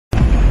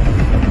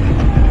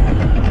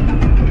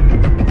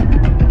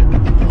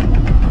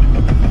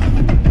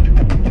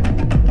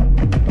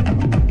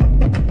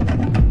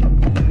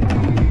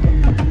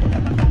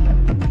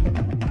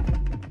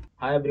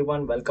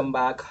everyone, welcome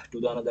back to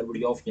the another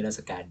video of Yenas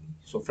Academy.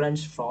 So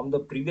friends, from the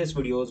previous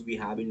videos we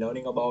have been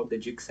learning about the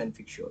jigs and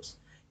fixtures.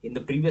 In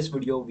the previous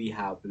video we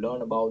have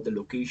learned about the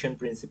location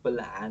principle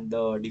and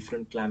the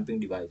different clamping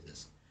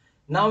devices.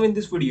 Now in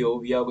this video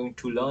we are going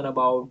to learn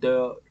about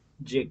the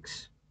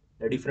jigs,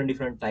 the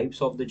different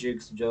types of the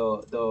jigs,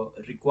 the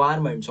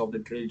requirements of the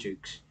drill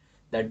jigs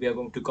that we are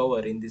going to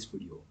cover in this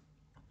video.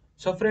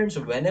 So friends,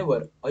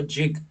 whenever a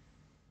jig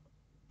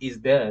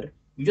is there,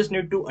 you just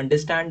need to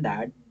understand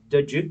that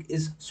the jig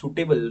is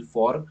suitable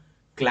for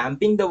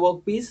clamping the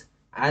workpiece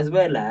as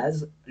well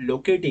as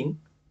locating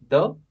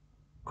the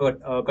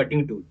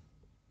cutting tool.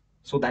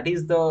 So that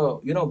is the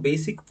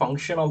basic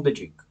function of the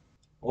jig.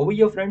 Over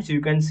here, friends,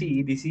 you can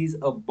see this is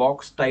a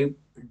box type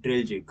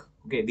drill jig.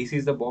 Okay, this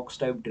is the box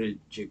type drill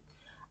jig.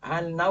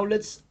 And now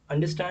let's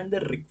understand the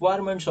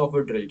requirements of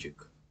a drill jig.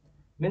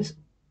 Means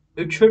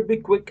it should be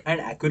quick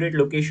and accurate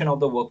location of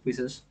the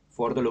workpieces.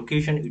 For the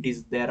location, it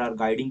is there are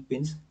guiding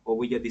pins.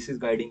 Over here, this is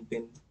guiding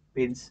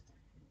pins.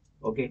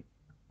 Okay,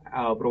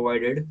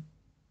 provided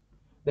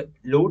the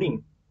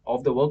loading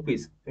of the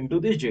workpiece into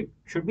this jig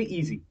should be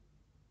easy.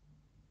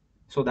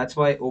 So that's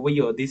why over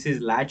here this is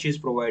latch is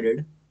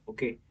provided.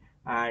 Okay,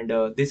 and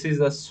this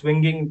is a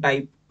swinging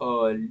type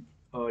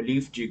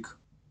leaf jig.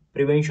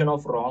 Prevention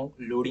of wrong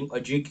loading. A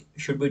jig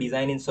should be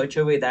designed in such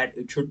a way that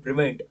it should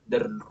prevent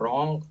the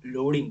wrong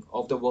loading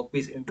of the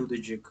workpiece into the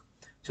jig.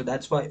 So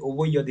that's why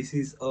over here this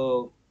is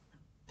a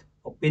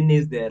pin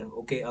is there.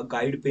 Okay, a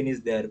guide pin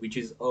is there, which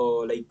is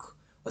like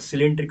a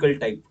cylindrical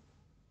type.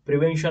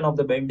 Prevention of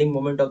the bending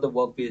moment of the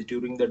workpiece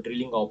during the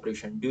drilling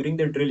operation. During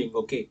the drilling,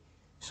 okay,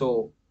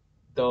 so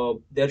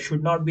there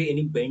should not be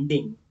any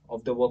bending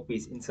of the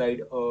workpiece inside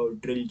a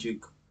drill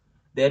jig.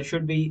 There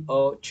should be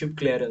a chip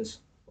clearance.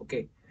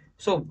 Okay,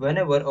 so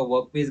whenever a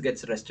workpiece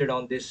gets rested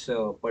on this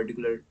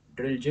particular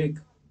drill jig,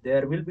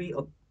 there will be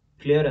a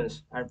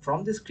clearance, and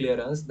from this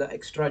clearance the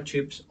extra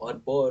chips or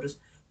burrs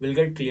will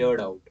get cleared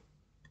out.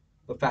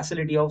 The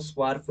facility of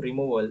swarf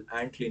removal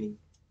and cleaning.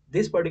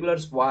 This particular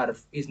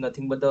swarf is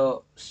nothing but the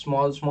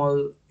small,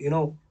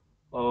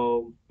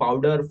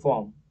 powder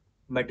form,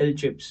 metal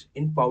chips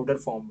in powder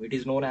form. It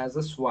is known as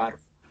a swarf.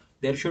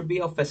 There should be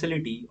a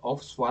facility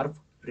of swarf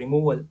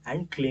removal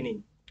and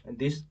cleaning in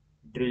this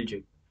drill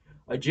jig.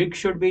 A jig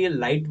should be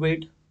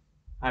lightweight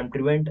and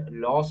prevent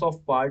loss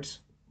of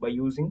parts by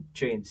using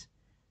chains.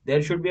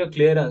 There should be a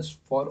clearance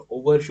for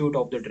overshoot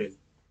of the drill.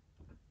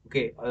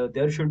 Okay,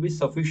 there should be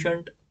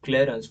sufficient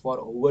clearance for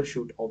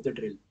overshoot of the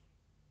drill.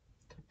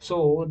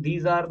 So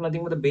these are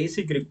nothing but the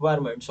basic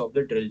requirements of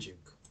the drill jig.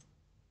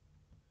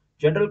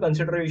 General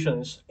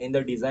considerations in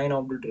the design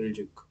of the drill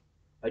jig.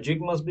 A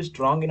jig must be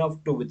strong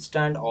enough to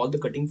withstand all the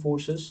cutting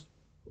forces.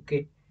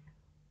 Okay,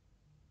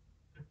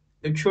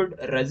 it should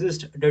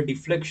resist the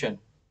deflection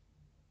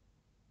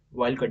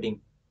while cutting.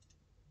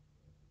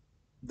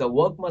 The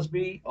work must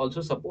be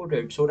also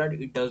supported so that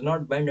it does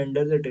not bend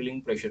under the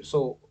drilling pressure.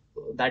 So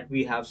that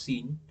we have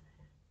seen.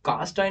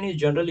 Cast iron is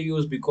generally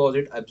used because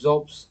it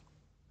absorbs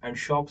and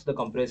shocks the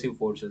compressive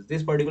forces.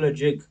 This particular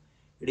jig,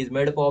 it is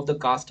made up of the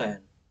cast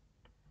iron.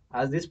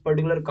 As this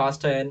particular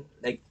cast iron,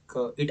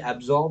 it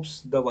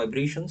absorbs the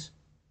vibrations,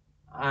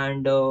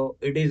 and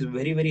it is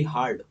very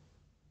hard.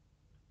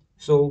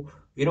 So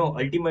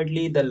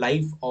ultimately the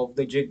life of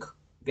the jig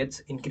gets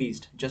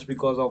increased just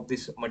because of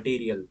this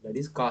material, that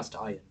is cast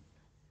iron.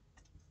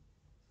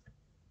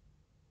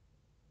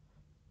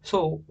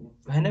 So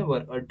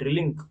whenever a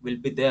drilling will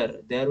be there,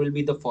 there will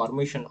be the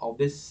formation of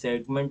this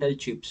segmental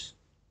chips.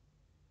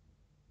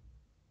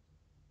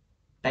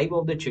 Type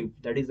of the chip,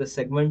 that is the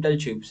segmental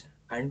chips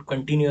and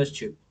continuous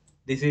chip.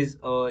 This is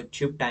a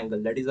chip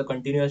tangle, that is a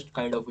continuous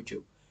kind of a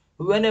chip.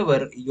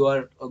 Whenever you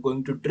are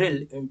going to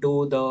drill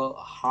into the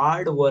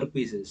hard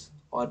workpieces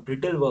or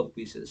brittle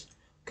workpieces,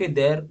 okay,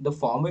 there the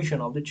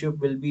formation of the chip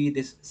will be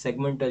this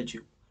segmental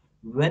chip.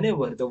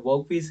 Whenever the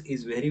workpiece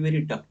is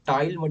very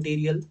ductile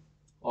material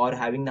or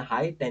having a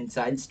high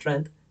tensile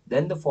strength,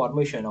 then the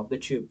formation of the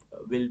chip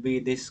will be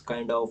this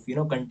kind of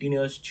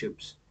continuous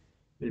chips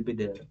will be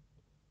there.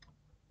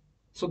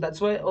 So that's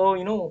why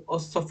a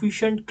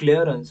sufficient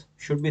clearance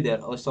should be there,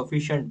 a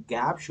sufficient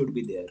gap should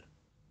be there.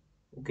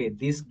 Okay,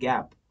 this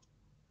gap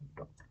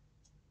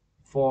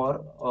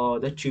for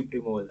the chip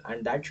removal,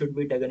 and that should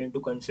be taken into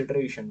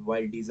consideration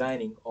while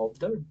designing of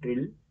the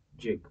drill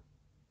jig.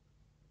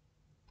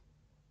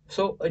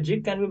 So a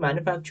jig can be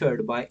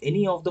manufactured by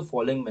any of the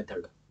following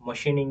method: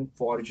 machining,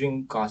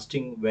 forging,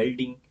 casting,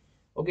 welding.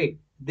 Okay,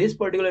 this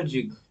particular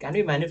jig can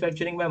be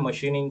manufacturing by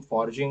machining,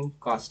 forging,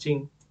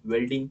 casting,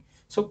 welding.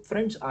 So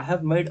friends, I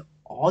have made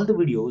all the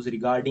videos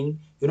regarding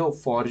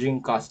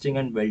forging, casting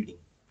and welding.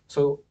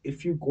 So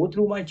if you go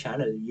through my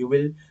channel, you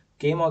will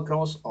came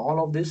across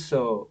all of this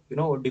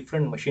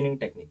different machining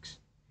techniques.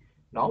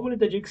 Normally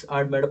the jigs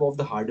are made up of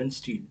the hardened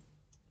steel,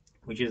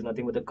 which is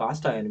nothing but the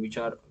cast iron, which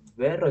are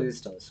wear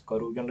resistance,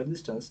 corrosion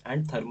resistance,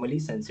 and thermally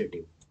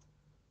sensitive.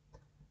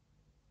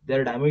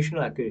 Their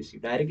dimensional accuracy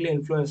directly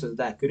influences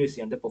the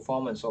accuracy and the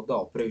performance of the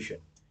operation.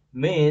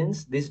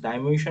 Means this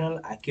dimensional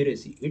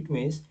accuracy, it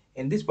means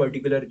in this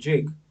particular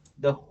jig,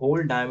 the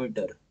hole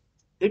diameter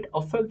it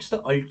affects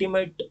the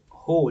ultimate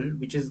hole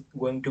which is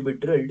going to be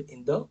drilled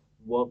in the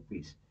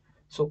workpiece.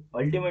 So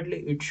ultimately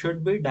it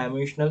should be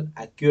dimensional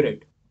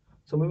accurate.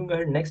 So moving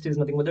ahead, next is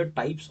nothing but the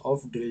types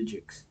of drill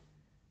jigs.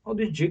 Now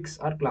these jigs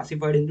are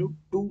classified into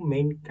two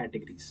main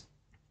categories: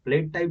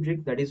 plate type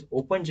jig, that is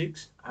open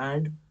jigs,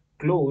 and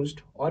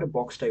closed or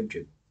box type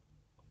jig.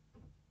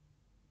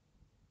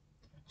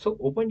 So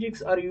open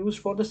jigs are used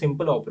for the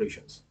simple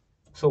operations.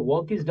 So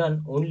work is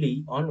done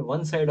only on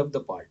one side of the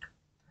part,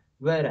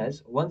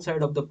 whereas one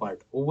side of the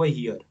part over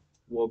here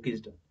work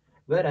is done.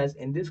 Whereas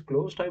in this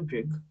closed type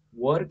jig,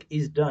 work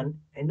is done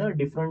in a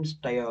different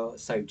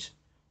sides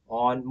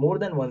on more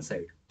than one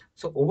side.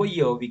 So over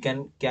here we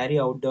can carry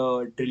out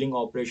the drilling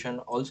operation.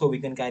 Also we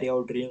can carry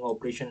out drilling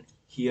operation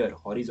here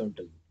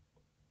horizontally.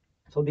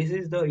 So this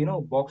is the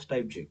box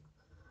type jig.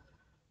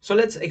 So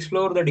let's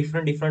explore the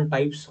different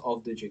types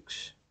of the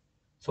jigs.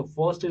 So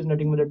first is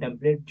nothing but the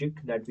template jig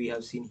that we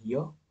have seen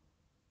here.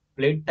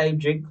 Plate type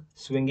jig,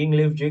 swinging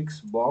leaf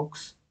jigs,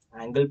 box,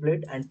 angle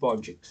plate, and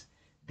pod jigs.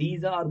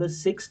 These are the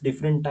 6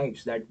 different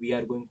types that we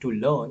are going to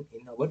learn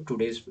in our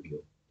today's video.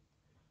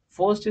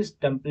 First is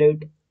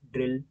template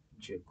drill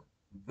jig.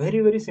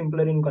 Very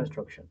simpler in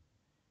construction.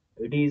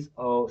 It is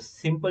a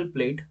simple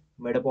plate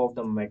made up of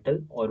the metal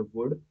or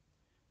wood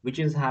which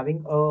is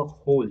having a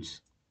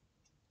holes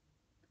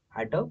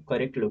at a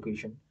correct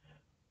location.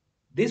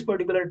 This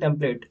particular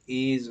template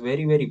is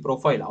very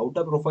profile.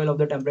 Outer profile of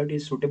the template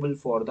is suitable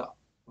for the,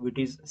 which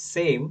is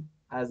same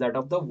as that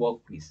of the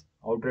workpiece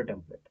outer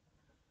template.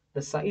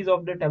 The size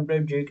of the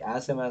template jig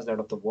as same as that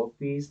of the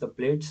workpiece. The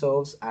plate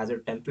serves as a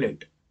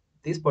template.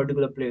 This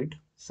particular plate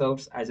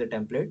serves as a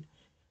template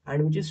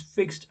and which is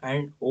fixed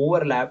and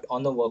overlapped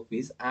on the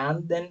workpiece,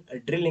 and then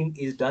drilling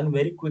is done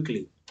very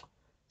quickly.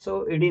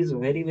 So it is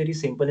very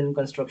simple in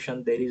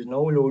construction. There is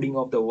no loading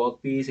of the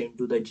workpiece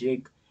into the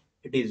jig.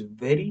 It is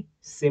very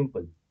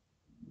simple.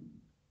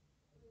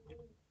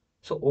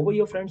 So over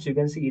here friends, you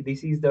can see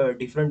this is the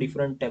different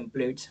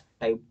templates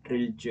type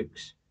drill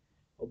jigs.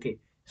 Okay,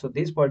 so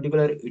this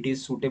particular it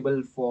is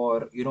suitable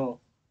for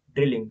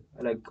drilling.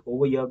 Like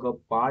over here the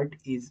part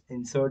is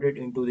inserted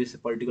into this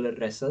particular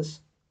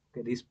recess.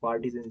 Okay, this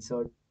part is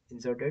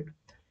inserted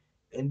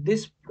in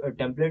this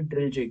template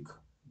drill jig.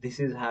 This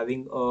is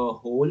having a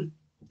hole.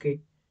 Okay,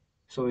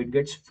 so it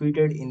gets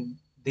fitted in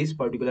this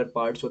particular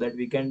part so that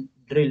we can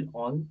drill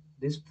on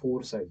these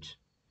 4 sides.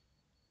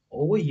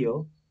 Over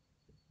here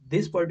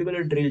this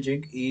particular drill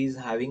jig is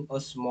having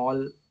a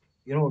small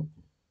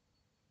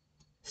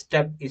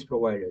step is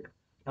provided.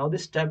 Now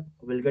this step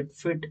will get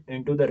fit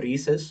into the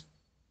recess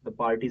the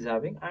part is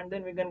having, and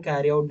then we can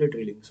carry out the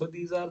drilling. So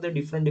these are the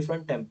different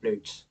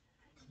templates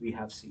we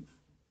have seen.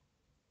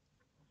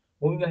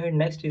 Moving ahead,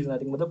 next is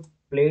nothing but the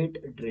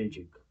plate drill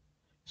jig.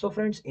 So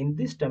friends, in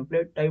this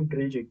template type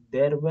drill jig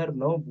there were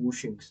no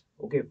bushings,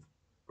 okay,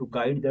 to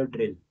guide the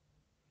drill.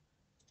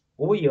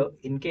 Over here,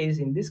 in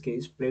this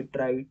case, plate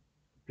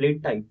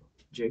type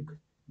jig,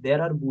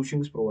 there are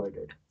bushings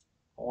provided.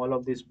 All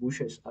of these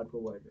bushes are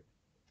provided.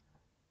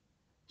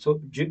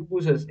 So jig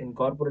bushes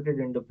incorporated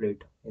in the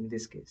plate in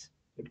this case.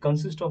 It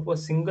consists of a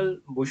single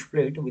bush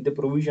plate with the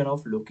provision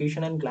of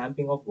location and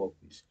clamping of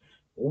workpiece.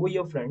 Over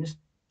here, friends,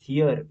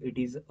 here it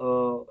is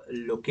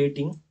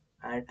locating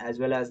and as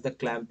well as the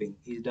clamping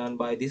is done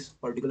by this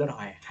particular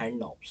hand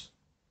knobs.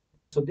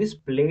 So this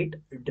plate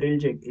drill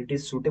jig, it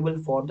is suitable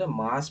for the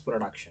mass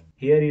production.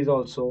 Here is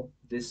also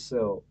this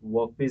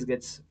workpiece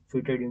gets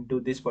fitted into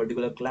this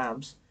particular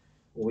clamps.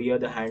 Over here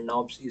the hand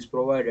knobs is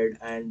provided,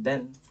 and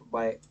then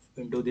by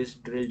into this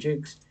drill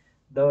jigs,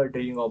 the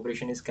drilling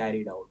operation is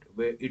carried out.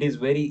 Where it is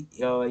very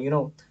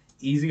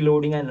easy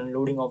loading and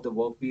unloading of the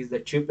workpiece. The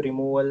chip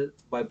removal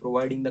by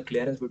providing the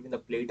clearance between the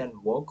plate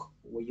and work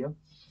over here.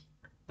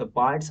 The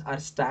parts are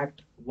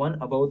stacked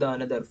one above the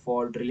another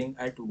for drilling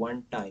at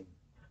one time.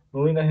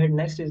 Moving ahead,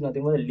 next is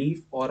nothing but a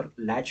leaf or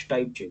latch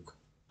type jig.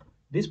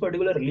 This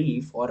particular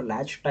leaf or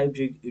latch type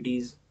jig, it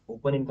is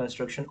open in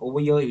construction. Over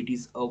here, it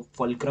is a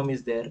fulcrum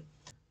is there.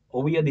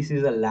 Over here, this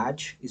is a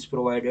latch is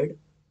provided,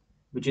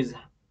 which is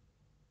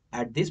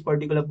at this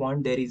particular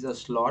point there is a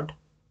slot.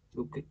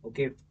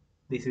 Okay,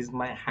 this is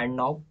my hand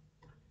knob.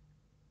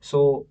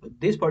 So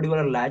this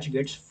particular latch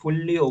gets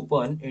fully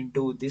open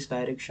into this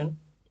direction.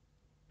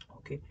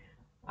 Okay,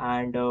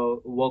 and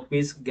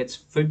workpiece gets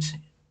fits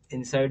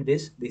inside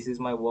this is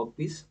my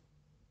workpiece.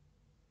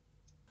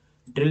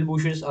 Drill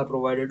bushes are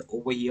provided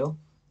over here,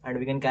 and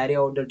we can carry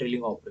out the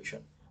drilling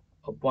operation.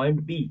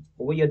 Point B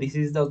over here, this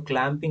is the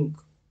clamping.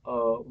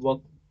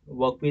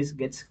 Workpiece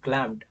gets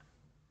clamped,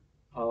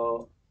 uh,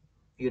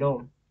 you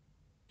know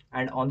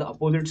and on the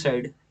opposite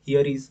side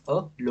here is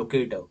a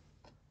locator.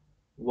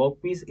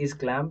 Workpiece is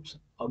clamped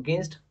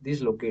against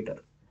this locator.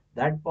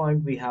 That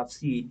point we have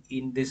seen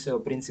in this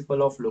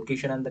principle of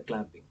location and the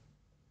clamping.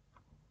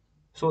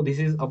 So this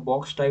is a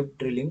box type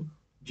drilling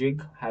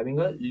jig having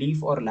a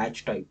leaf or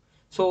latch type.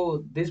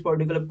 So this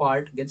particular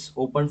part gets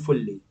opened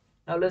fully.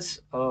 Now let's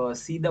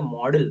see the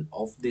model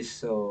of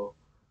this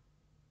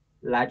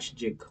latch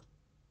jig.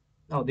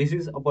 Now this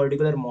is a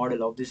particular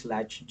model of this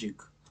latch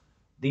jig.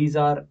 These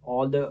are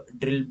all the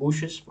drill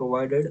bushes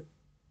provided.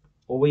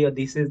 Over here,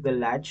 this is the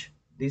latch,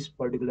 this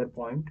particular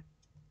point.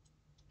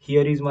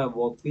 Here is my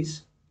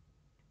workpiece.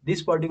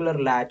 This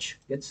particular latch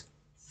gets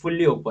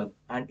fully open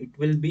and it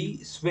will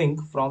be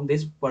swing from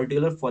this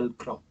particular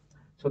fulcrum.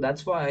 So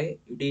that's why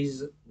it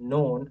is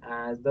known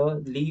as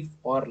the leaf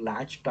or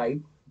latch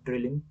type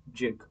drilling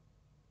jig.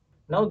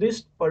 Now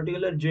this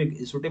particular jig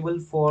is suitable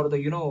for the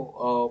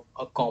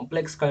a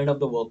complex kind of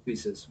the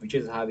workpieces which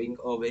is having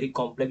a very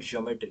complex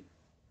geometry.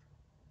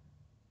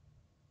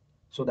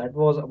 So that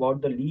was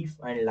about the leaf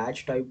and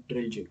latch type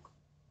drill jig.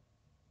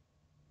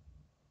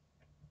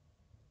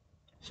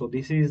 So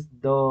this is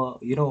the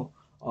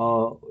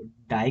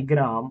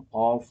diagram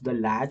of the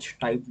latch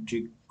type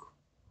jig.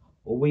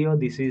 Over here,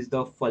 this is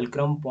the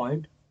fulcrum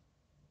point.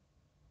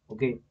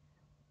 Okay,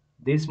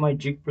 this my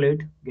jig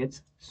plate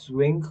gets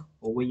swing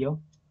over here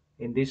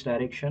in this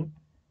direction,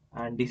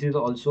 and this is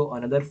also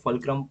another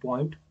fulcrum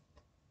point.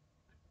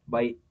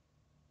 By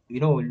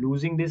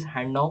losing this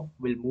hand knob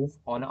will move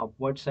on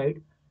upward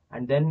side,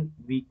 and then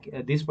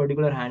this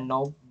particular hand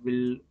knob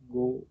will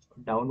go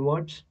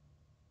downwards.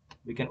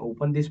 We can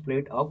open this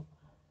plate up,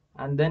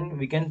 and then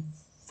we can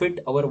fit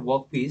our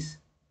workpiece,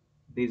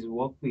 this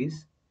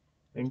workpiece,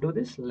 into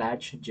this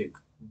latch jig.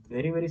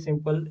 Very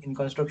simple in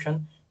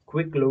construction.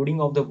 Quick loading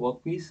of the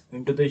workpiece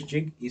into this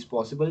jig is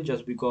possible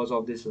just because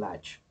of this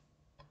latch.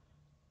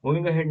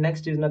 Moving ahead,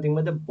 next is nothing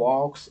but the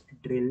box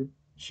drill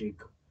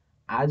jig.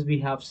 As we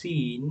have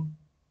seen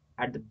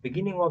at the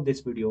beginning of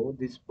this video,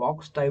 this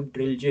box type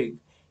drill jig,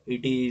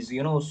 it is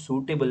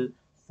suitable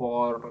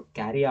for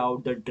carry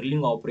out the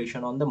drilling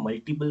operation on the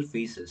multiple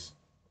faces.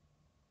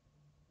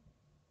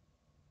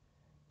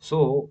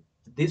 So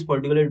these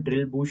particular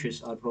drill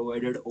bushes are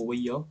provided over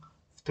here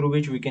through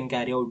which we can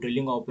carry out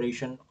drilling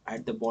operation.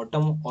 At the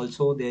bottom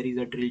also there is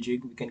a drill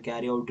jig. We can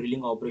carry out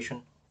drilling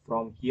operation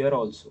from here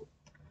also.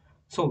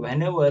 So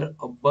whenever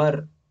a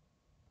burr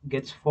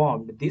gets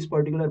formed, this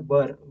particular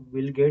burr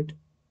will get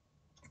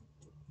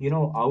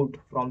out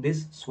from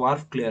this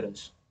swarf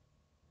clearance.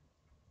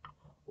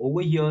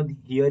 Over here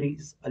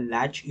is a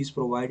latch is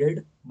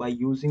provided by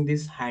using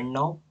this hand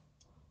knob.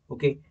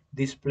 Okay,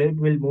 this plate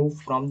will move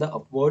from the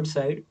upward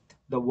side.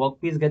 The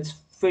workpiece gets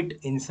fit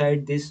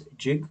inside this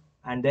jig,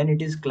 and then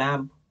it is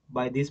clamped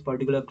by this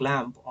particular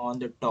clamp on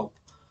the top,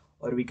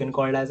 or we can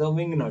call it as a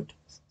wing nut,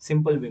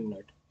 simple wing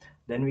nut.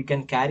 Then we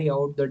can carry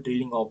out the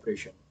drilling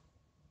operation.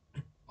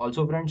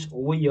 Also friends,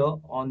 over here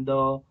on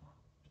the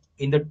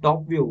in the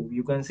top view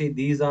you can see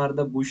these are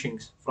the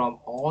bushings from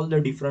all the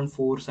different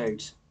four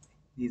sides.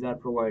 These are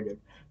provided.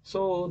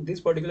 So this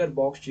particular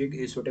box jig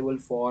is suitable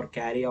for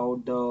carry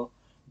out the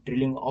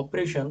drilling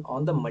operation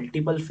on the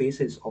multiple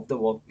faces of the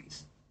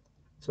workpiece.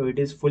 So it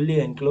is fully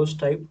enclosed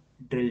type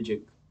drill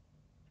jig.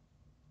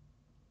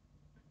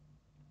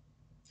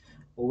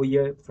 Over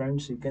here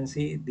friends, you can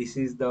see this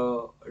is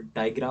the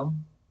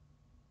diagram.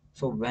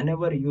 So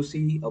whenever you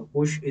see a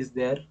push is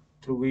there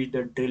through which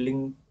the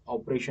drilling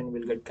operation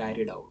will get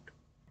carried out.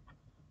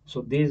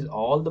 So these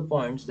all the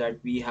points that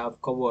we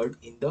have covered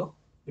in the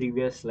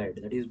previous slide,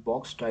 that is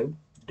box type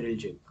drill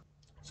jig.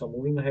 So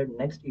moving ahead,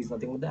 next is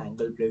nothing but the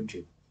angle plate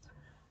jig.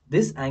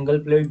 This angle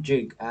plate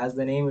jig, as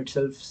the name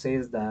itself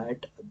says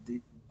that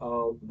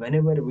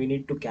whenever we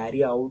need to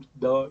carry out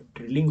the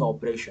drilling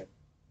operation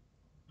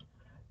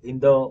in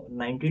the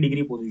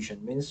 90-degree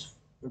position, means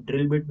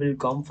drill bit will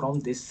come from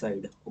this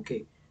side.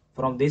 Okay,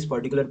 from this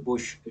particular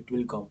bush it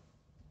will come.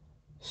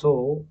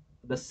 So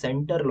the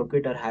center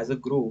locator has a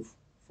groove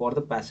for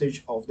the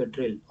passage of the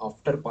drill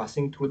after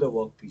passing through the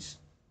workpiece.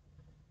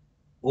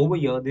 Over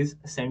here, this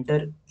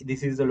center,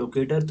 this is the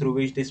locator through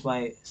which this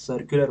my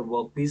circular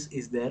workpiece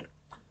is there,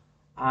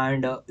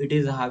 and it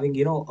is having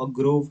a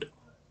grooved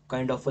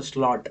kind of a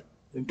slot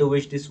into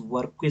which this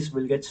workpiece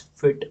will get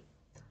fit,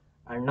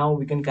 and now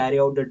we can carry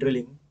out the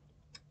drilling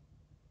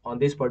on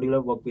this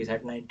particular workpiece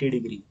at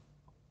 90-degree.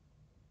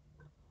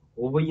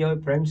 Over here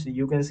friends,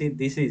 you can see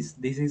this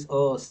is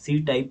a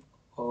C type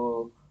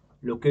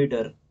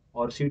locator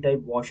or C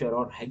type washer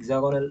or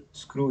hexagonal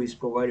screw is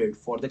provided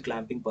for the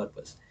clamping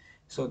purpose.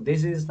 So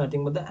this is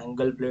nothing but the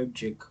angle plate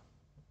jig.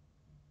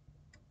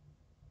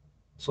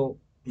 So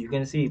you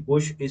can see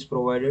push is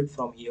provided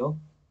from here.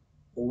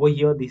 Over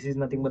here this is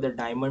nothing but the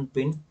diamond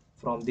pin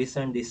from this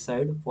and this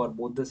side for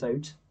both the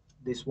sides.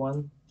 This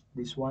one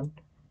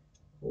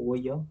over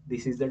here,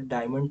 this is the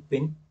diamond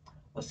pin.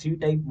 A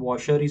C-type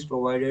washer is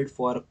provided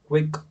for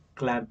quick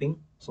clamping.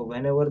 So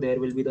whenever there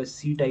will be the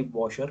C-type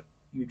washer,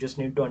 you just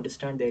need to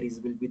understand there is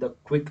will be the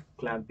quick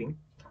clamping.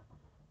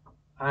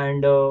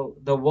 And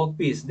the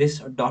workpiece, this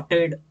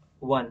dotted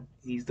one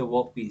is the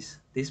workpiece.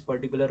 This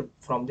particular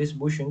from this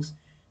bushings,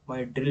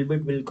 my drill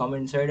bit will come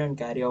inside and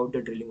carry out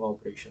the drilling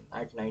operation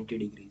at 90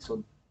 degrees.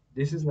 So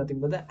this is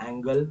nothing but the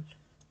angle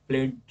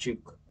plate jig.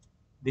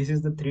 This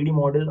is the 3D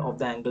model of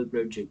the angle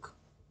plate jig.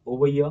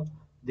 Over here,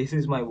 this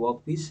is my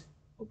workpiece.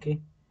 Okay,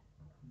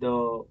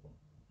 the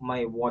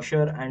my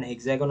washer and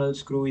hexagonal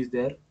screw is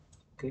there.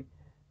 Okay,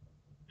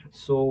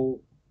 so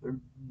uh,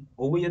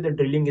 over here the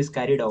drilling is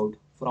carried out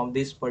from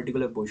this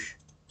particular bush.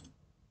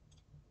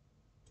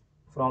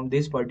 from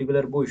this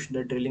particular bush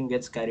the drilling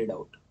gets carried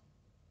out.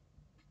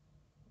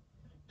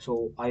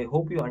 So I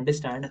hope you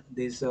understand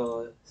this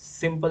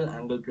simple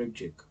angle plate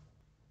jig.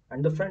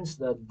 And the friends,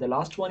 the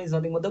last one is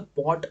nothing but the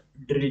pot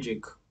drill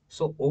jig.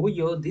 So over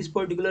here, this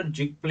particular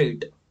jig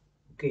plate,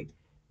 okay,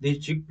 this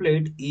jig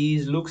plate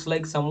is looks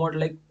like somewhat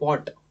like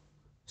pot.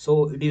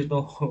 So it is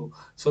no,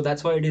 so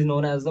that's why it is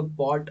known as the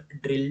pot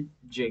drill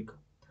jig.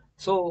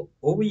 So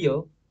over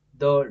here,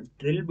 the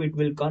drill bit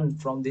will come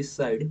from this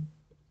side,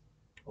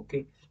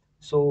 okay.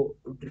 So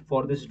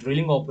for this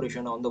drilling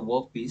operation on the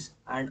workpiece,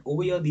 and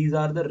over here these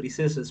are the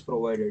recesses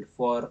provided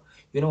for,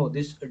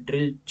 this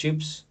drill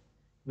chips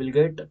will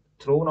get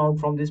thrown out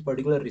from this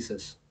particular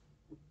recess,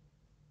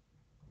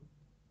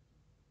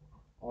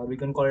 or we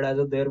can call it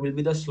as there will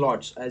be the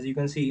slots, as you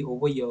can see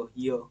over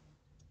here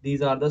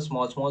these are the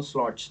small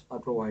slots are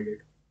provided.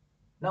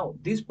 Now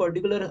this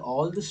particular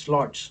all the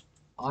slots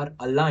are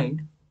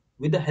aligned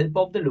with the help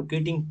of the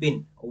locating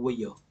pin over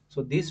here.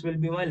 So this will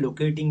be my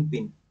locating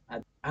pin,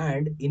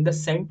 and in the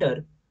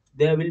center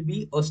there will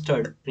be a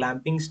stud,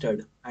 clamping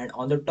stud, and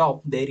on the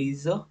top there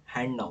is a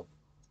hand knob.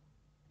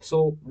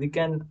 So we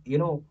can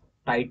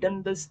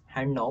tighten this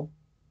hand knob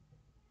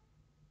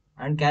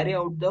and carry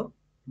out the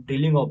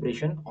drilling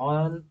operation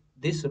on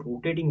this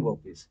rotating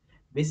workpiece.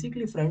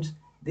 Basically friends,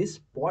 this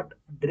pot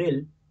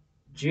drill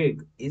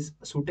jig is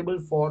suitable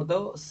for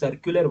the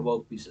circular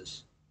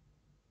workpieces.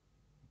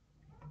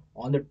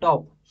 On the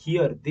top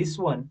here, this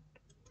one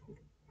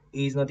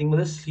is nothing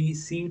but a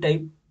C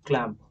type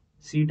clamp,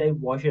 C type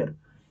washer.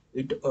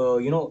 It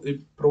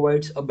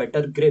provides a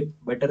better grip,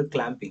 better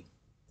clamping.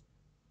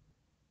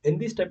 In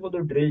this type of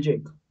the drill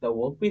jig, the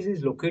workpiece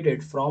is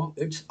located from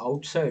its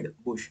outside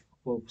bush.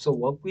 So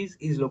workpiece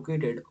is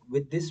located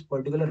with this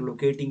particular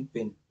locating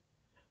pin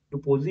to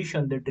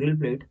position the drill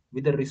plate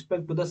with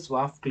respect to the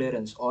shaft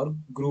clearance or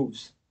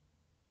grooves.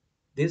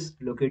 This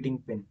locating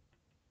pin.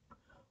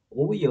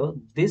 Over here,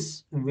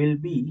 this will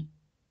be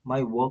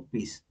my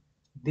workpiece.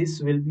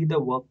 This will be the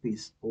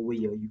workpiece over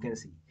here, you can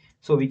see.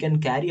 So we can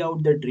carry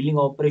out the drilling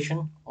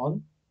operation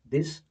on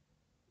this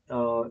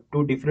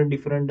two different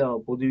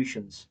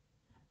positions.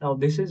 Now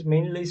this is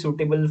mainly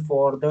suitable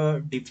for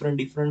the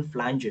different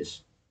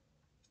flanges.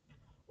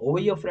 Over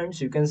here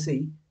friends, you can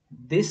see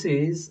this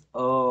is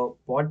a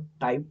pot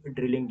type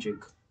drilling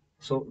jig.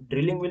 So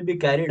drilling will be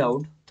carried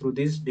out through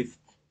these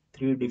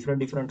three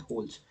different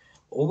holes.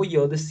 Over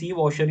here the C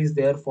washer is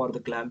there for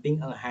the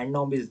clamping, a hand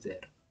knob is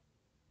there,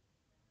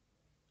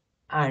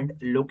 and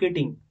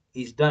locating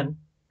is done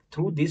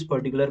through this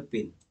particular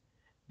pin.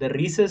 The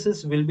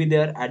recesses will be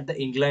there at the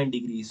inclined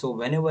degree. So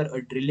whenever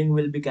a drilling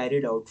will be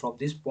carried out from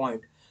this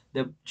point,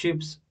 the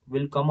chips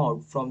will come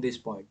out from this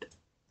point.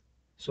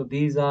 So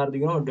these are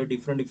the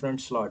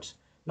different slots.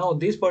 Now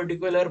this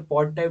particular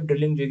pot type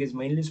drilling jig is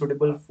mainly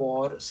suitable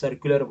for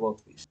circular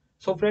workpiece.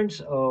 So friends,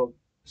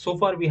 so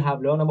far we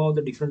have learned about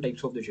the different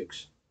types of the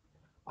jigs.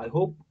 I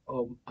hope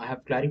I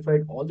have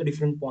clarified all the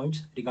different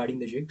points regarding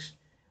the jigs.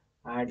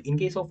 And in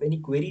case of any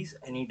queries,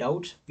 any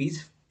doubts,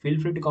 please feel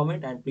free to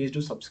comment, and please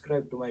do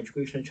subscribe to my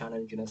educational channel,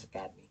 Engineers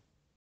Academy.